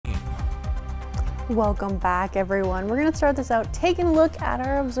Welcome back, everyone. We're going to start this out taking a look at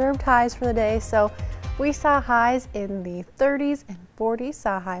our observed highs for the day. So we saw highs in the 30s and 40s,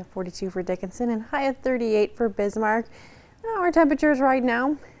 saw a high of 42 for Dickinson and high of 38 for Bismarck. Now our temperatures right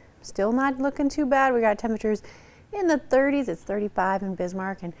now, still not looking too bad. We got temperatures in the 30s, it's 35 in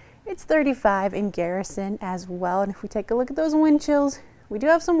Bismarck and it's 35 in Garrison as well. And if we take a look at those wind chills, we do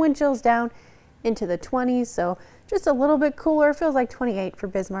have some wind chills down into the 20s, so just a little bit cooler. It feels like 28 for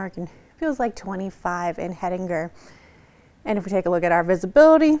Bismarck and feels like 25 in Hettinger. And if we take a look at our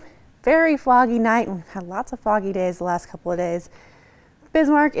visibility, very foggy night, and we've had lots of foggy days the last couple of days.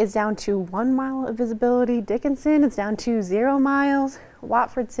 Bismarck is down to 1 mile of visibility. Dickinson is down to 0 miles.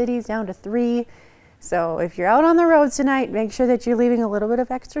 Watford City is down to 3. So if you're out on the roads tonight, make sure that you're leaving a little bit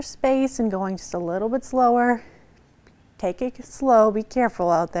of extra space and going just a little bit slower. Take it slow, be careful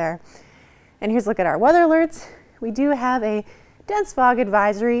out there. And here's a look at our weather alerts. We do have a dense fog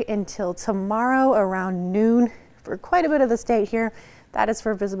advisory until tomorrow around noon for quite a bit of the state here. That is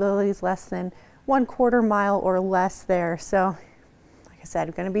for visibilities less than 1/4 mile or less there. So like I said,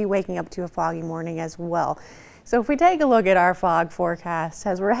 we're going to be waking up to a foggy morning as well. So if we take a look at our fog forecast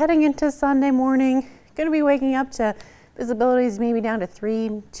as we're heading into Sunday morning, going to be waking up to visibilities maybe down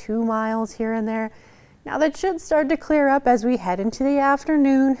to 2 miles here and there. Now that should start to clear up as we head into the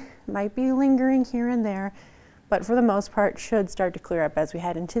afternoon. Might be lingering here and there, but for the most part should start to clear up as we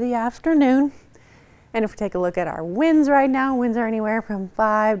head into the afternoon. And if we take a look at our winds right now, winds are anywhere from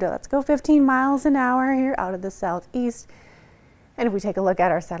 5 to, let's go 15 miles an hour here out of the southeast. And if we take a look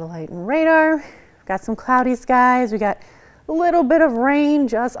at our satellite and radar, we've got some cloudy skies. We got a little bit of rain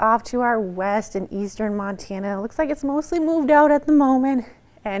just off to our west in eastern Montana. It looks like it's mostly moved out at the moment.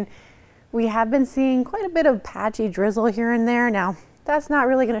 And we have been seeing quite a bit of patchy drizzle here and there. Now, that's not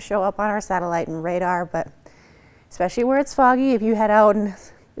really going to show up on our satellite and radar, but especially where it's foggy, if you head out and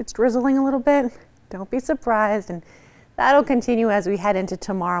it's drizzling a little bit, don't be surprised. And that'll continue as we head into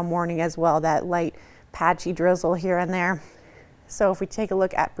tomorrow morning as well, that light patchy drizzle here and there. So if we take a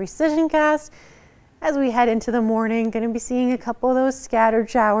look at precision cast, as we head into the morning, going to be seeing a couple of those scattered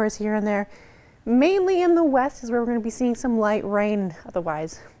showers here and there. Mainly in the west is where we're going to be seeing some light rain.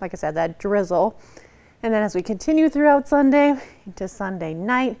 Otherwise, like I said, that drizzle. And then as we continue throughout Sunday into Sunday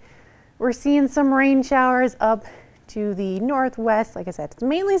night, we're seeing some rain showers up to the northwest. Like I said, it's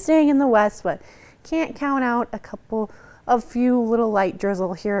mainly staying in the west, but can't count out a few little light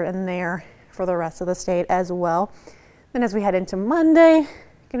drizzle here and there for the rest of the state as well. Then as we head into Monday,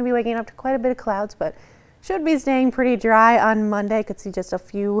 going to be waking up to quite a bit of clouds, but should be staying pretty dry on Monday. Could see just a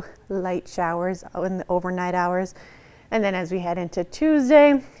few light showers in the overnight hours. And then as we head into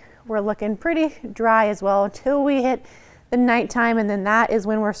Tuesday, we're looking pretty dry as well until we hit the nighttime, and then that is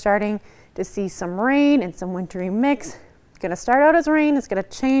when we're starting to see some rain and some wintry mix. It's going to start out as rain. It's going to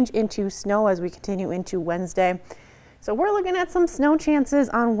change into snow as we continue into Wednesday. So we're looking at some snow chances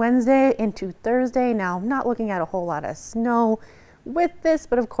on Wednesday into Thursday. Now, I'm not looking at a whole lot of snow with this,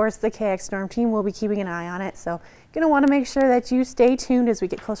 but of course the KX Storm team will be keeping an eye on it. So going to want to make sure that you stay tuned as we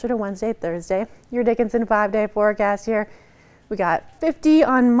get closer to Wednesday, Thursday. Your Dickinson 5-day forecast here. We got 50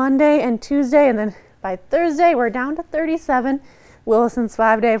 on Monday and Tuesday, and then by Thursday we're down to 37. Willison's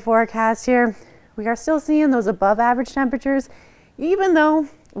 5-day forecast here. We are still seeing those above average temperatures, even though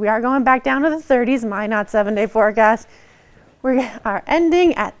we are going back down to the 30s. My not 7-day forecast. We are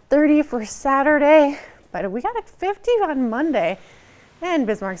ending at 30 for Saturday, but we got a 50 on Monday. And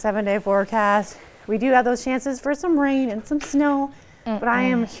Bismarck 7-day forecast. We do have those chances for some rain and some snow, but I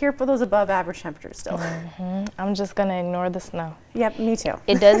am here for those above average temperatures still. I'm just gonna ignore the snow. Yep, me too.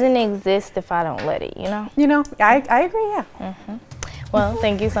 It doesn't exist if I don't let it, you know? You know, I agree, yeah. Well,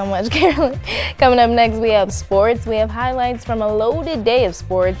 thank you so much, Carolyn. Coming up next, we have sports. We have highlights from a loaded day of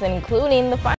sports, including the